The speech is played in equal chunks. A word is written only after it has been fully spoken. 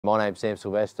My name's Sam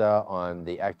Sylvester. I'm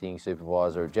the Acting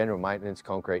Supervisor of General Maintenance,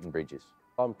 Concrete and Bridges.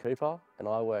 I'm Cooper and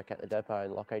I work at the depot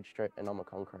in Lockheed Street and I'm a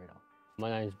concreter.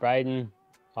 My name's Braden.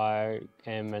 I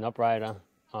am an operator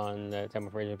on the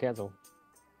Tamworth Regional Council.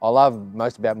 I love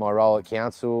most about my role at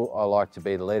council. I like to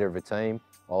be the leader of a team.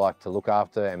 I like to look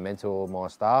after and mentor my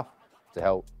staff to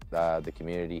help the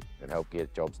community and help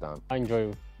get jobs done. I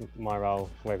enjoy my role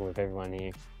working with everyone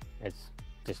here. It's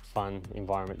just a fun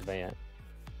environment to be at.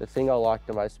 The thing I like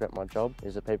the most about my job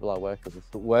is the people I work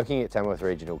with. Working at Tamworth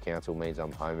Regional Council means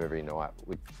I'm home every night.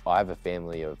 I have a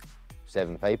family of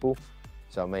 7 people,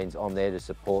 so it means I'm there to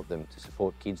support them, to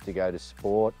support kids to go to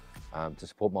sport, to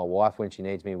support my wife when she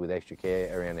needs me with extra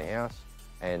care around the house,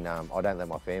 and I don't let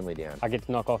my family down. I get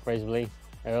to knock off reasonably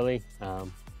early,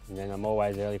 and then I'm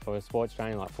always early for sports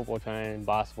training like football training,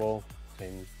 basketball,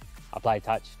 and I play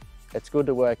touch. It's good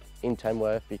to work in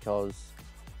Tamworth because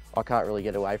I can't really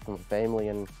get away from family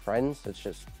and friends. It's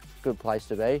just a good place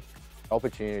to be.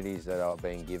 Opportunities that I've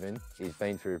been given has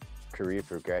been through career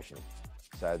progression.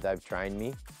 So they've trained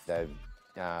me, they've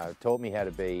taught me how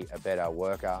to be a better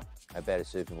worker, a better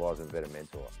supervisor, and a better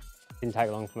mentor. It didn't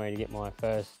take long for me to get my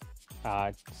first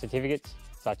certificates,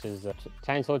 such as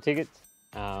chainsaw tickets,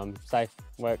 safe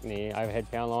work near overhead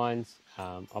power lines.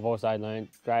 I've also learned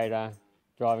grader,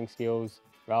 driving skills,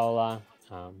 roller,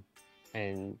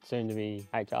 and soon to be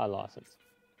HR licence.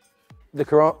 The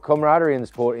camaraderie in the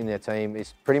sport in their team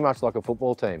is pretty much like a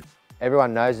football team.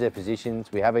 Everyone knows their positions,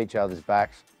 we have each other's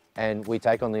backs, and we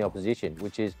take on the opposition,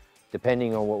 which is,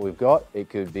 depending on what we've got, it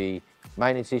could be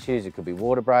maintenance issues, it could be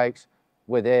water breaks.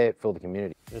 We're there for the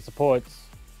community. The support's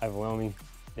overwhelming.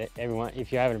 Everyone,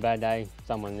 if you're having a bad day,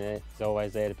 someone there is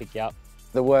always there to pick you up.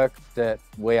 The work that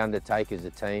we undertake as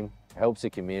a team helps the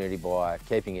community by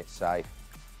keeping it safe.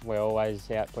 We're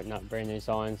always out putting up brand new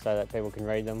signs so that people can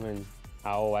read them and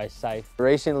are always safe.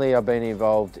 Recently I've been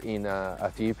involved in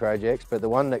a few projects, but the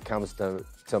one that comes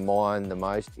to mind the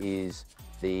most is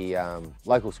the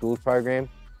local schools program.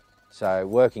 So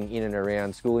working in and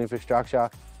around school infrastructure,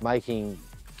 making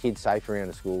kids safe around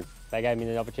the school. They gave me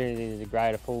the opportunity to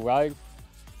grade a full road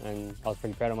and I was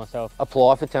pretty proud of myself.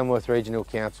 Apply for Tamworth Regional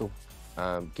Council,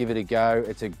 give it a go.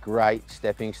 It's a great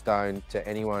stepping stone to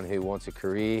anyone who wants a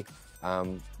career.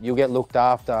 You'll get looked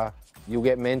after, you'll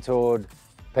get mentored,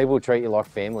 people will treat you like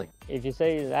family. If you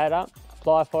see that up,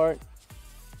 apply for it.